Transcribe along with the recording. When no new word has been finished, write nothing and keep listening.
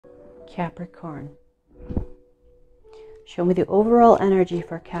Capricorn. Show me the overall energy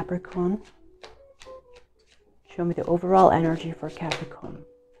for Capricorn. Show me the overall energy for Capricorn.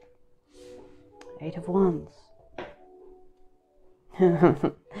 8 of Wands.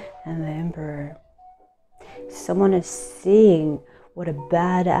 And the Emperor. Someone is seeing what a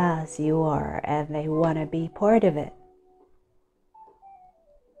badass you are and they want to be part of it.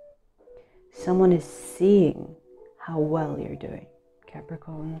 Someone is seeing how well you're doing,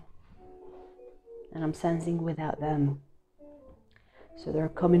 Capricorn. And I'm sensing without them. So they're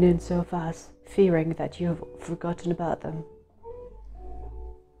coming in so fast, fearing that you've forgotten about them.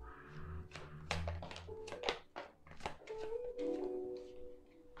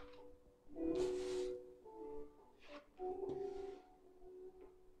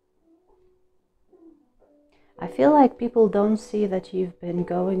 I feel like people don't see that you've been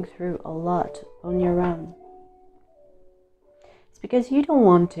going through a lot on your own. It's because you don't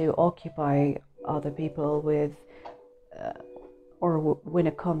want to occupy other people with, when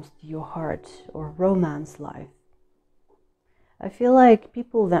it comes to your heart or romance life. I feel like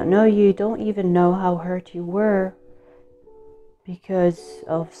people that know you don't even know how hurt you were because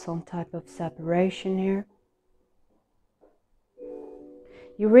of some type of separation here.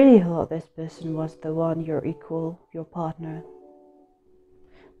 You really thought this person was the one, your equal, your partner.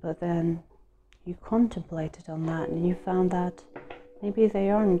 But then you contemplated on that and you found that maybe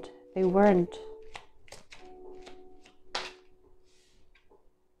they weren't.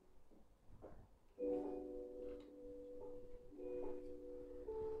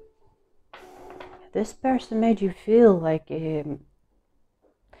 This person made you feel like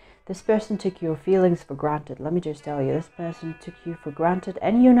this person took your feelings for granted. Let me just tell you, this person took you for granted,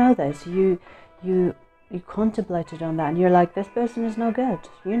 and you know this. You contemplated on that, and you're like, this person is no good.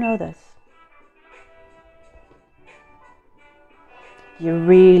 You know this. You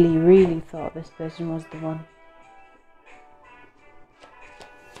really, really thought this person was the one.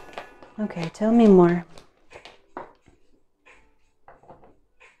 Okay, tell me more.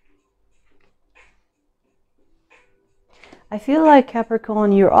 I feel like,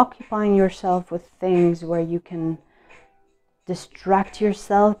 Capricorn, you're occupying yourself with things where you can distract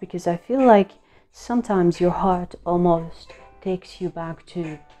yourself, because I feel like sometimes your heart almost takes you back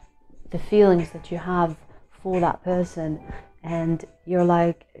to the feelings that you have for that person, and you're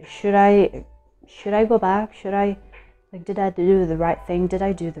like, should I go back? Should I, like, did I do the right thing? Did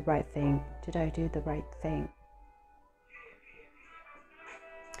I do the right thing? Did I do the right thing?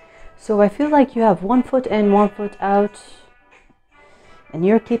 So I feel like you have one foot in, one foot out. And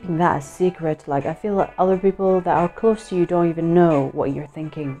you're keeping that a secret. Like, I feel like other people that are close to you don't even know what you're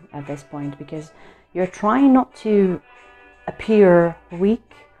thinking at this point, because you're trying not to appear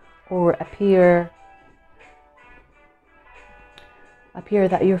weak or appear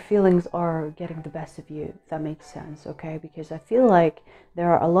that your feelings are getting the best of you, if that makes sense, okay? Because I feel like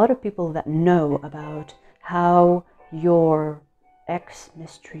there are a lot of people that know about how your ex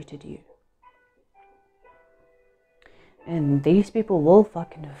mistreated you. And these people will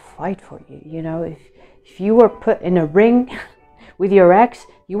fucking fight for you, you know. If you were put in a ring with your ex,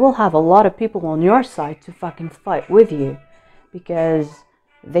 you will have a lot of people on your side to fucking fight with you, because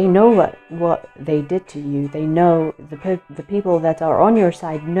they know what they did to you. They know, the people that are on your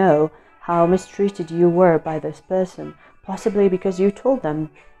side know how mistreated you were by this person, possibly because you told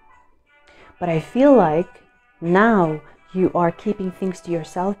them. But I feel like now you are keeping things to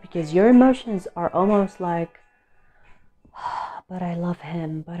yourself, because your emotions are almost like, but I love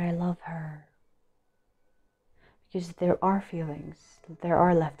him, but I love her. Because there are feelings, there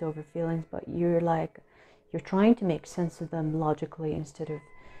are leftover feelings, but you're trying to make sense of them logically instead of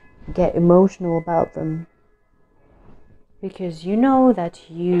get emotional about them. Because you know that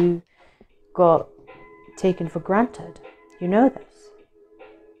you got taken for granted. You know this.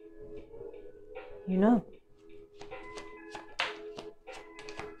 You know.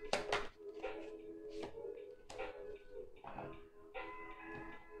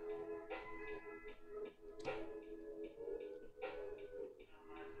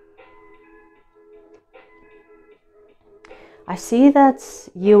 I see that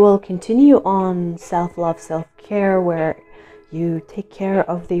you will continue on self-love, self-care, where you take care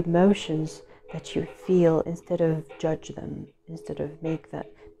of the emotions that you feel instead of judge them, instead of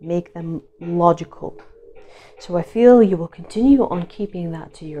make them logical. So I feel you will continue on keeping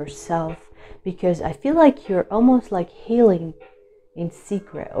that to yourself, because I feel like you're almost like healing in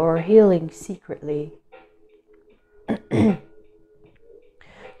secret, or healing secretly.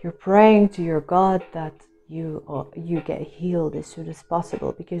 You're praying to your God that you get healed as soon as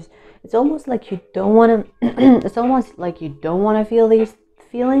possible, because it's almost like you don't want to it's almost like you don't want to feel these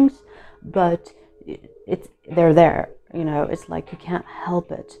feelings, but they're there, you know. It's like you can't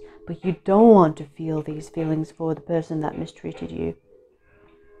help it, but you don't want to feel these feelings for the person that mistreated you.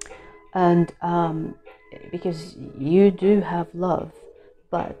 And because you do have love,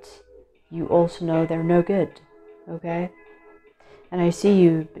 but you also know they're no good, okay? And I see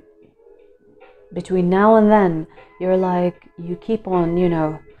you between now and then, you're like, you keep on, you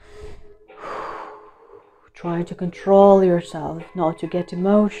know, trying to control yourself, not to get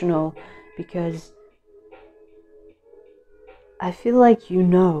emotional, because I feel like you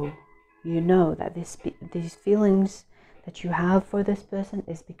know that these feelings that you have for this person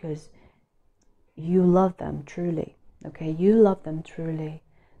is because you love them truly, okay? You love them truly,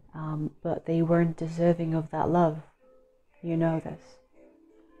 but they weren't deserving of that love. You know this.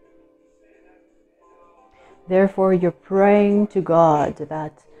 Therefore, you're praying to God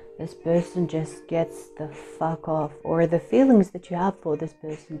that this person just gets the fuck off, or the feelings that you have for this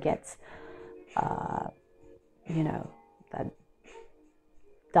person gets, you know, that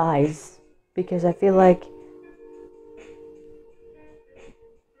dies. Because I feel like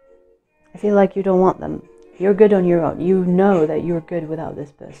you don't want them. You're good on your own. You know that you're good without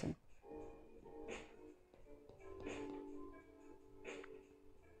this person.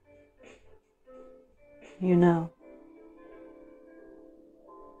 You know.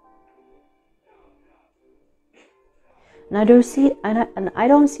 And I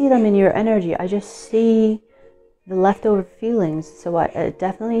don't see them in your energy. I just see the leftover feelings. So I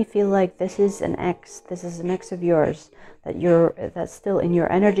definitely feel like this is an ex. This is an ex of yours that's still in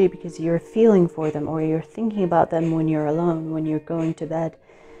your energy, because you're feeling for them, or you're thinking about them when you're alone, when you're going to bed.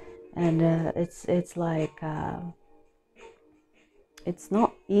 And it's like it's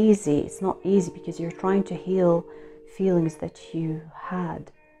not easy. It's not easy because you're trying to heal feelings that you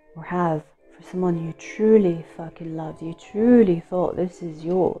had or have for someone you truly fucking loved. You truly thought this is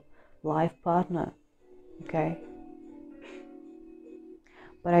your life partner, okay?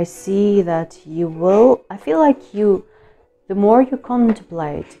 But I see that you will, I feel like the more you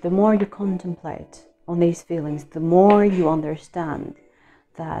contemplate on these feelings, the more you understand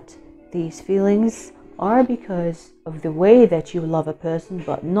that these feelings are because of the way that you love a person,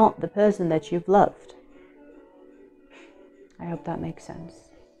 but not the person that you've loved. I hope that makes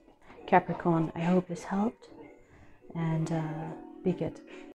sense. Capricorn, I hope this helped, and be good.